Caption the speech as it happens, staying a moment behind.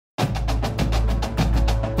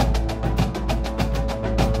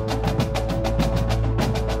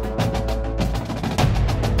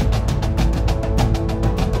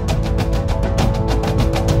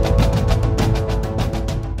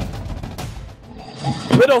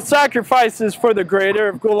Little sacrifices for the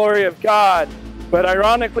greater glory of God. But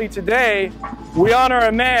ironically today, we honor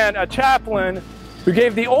a man, a chaplain, who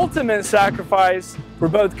gave the ultimate sacrifice for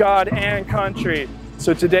both God and country.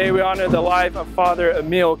 So today we honor the life of Father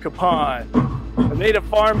Emil Kapaun, a native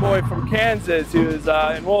farm boy from Kansas who was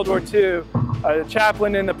in World War II, a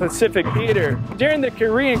chaplain in the Pacific Theater. During the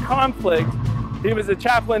Korean conflict, he was a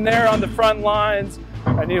chaplain there on the front lines,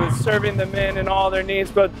 and he was serving the men in all their needs,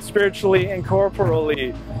 both spiritually and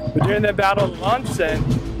corporally. But during the Battle of Lunsen,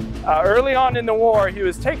 early on in the war, he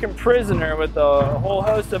was taken prisoner with a whole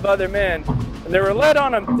host of other men, and they were led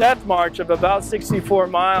on a death march of about 64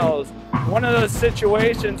 miles. One of those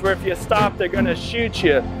situations where if you stop, they're going to shoot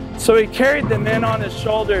you. So he carried the men on his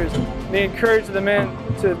shoulders, and he encouraged the men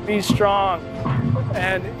to be strong.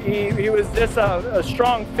 And he was just a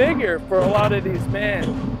strong figure for a lot of these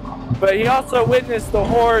men. But he also witnessed the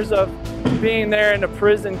horrors of being there in a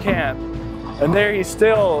prison camp. And there he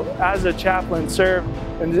still, as a chaplain, served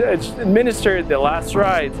and administered the last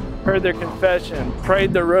rites, heard their confession,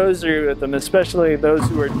 prayed the rosary with them, especially those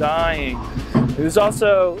who were dying. He was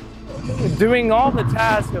also doing all the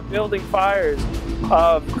tasks of building fires,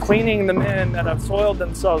 of cleaning the men that have soiled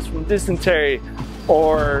themselves from dysentery,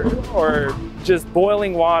 or just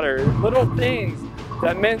boiling water, little things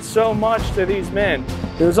that meant so much to these men.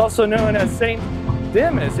 He was also known as Saint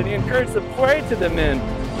Demas, and he encouraged to pray to the men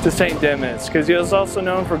to Saint Demas, because he was also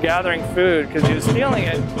known for gathering food, because he was stealing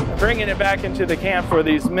it and bringing it back into the camp for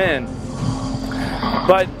these men.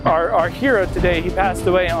 But our hero today, he passed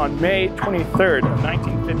away on May 23rd of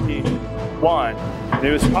 1951, and he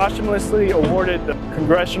was posthumously awarded the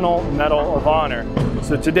Congressional Medal of Honor.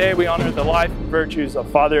 So today we honor the life and virtues of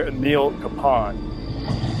Father Emil Kapaun.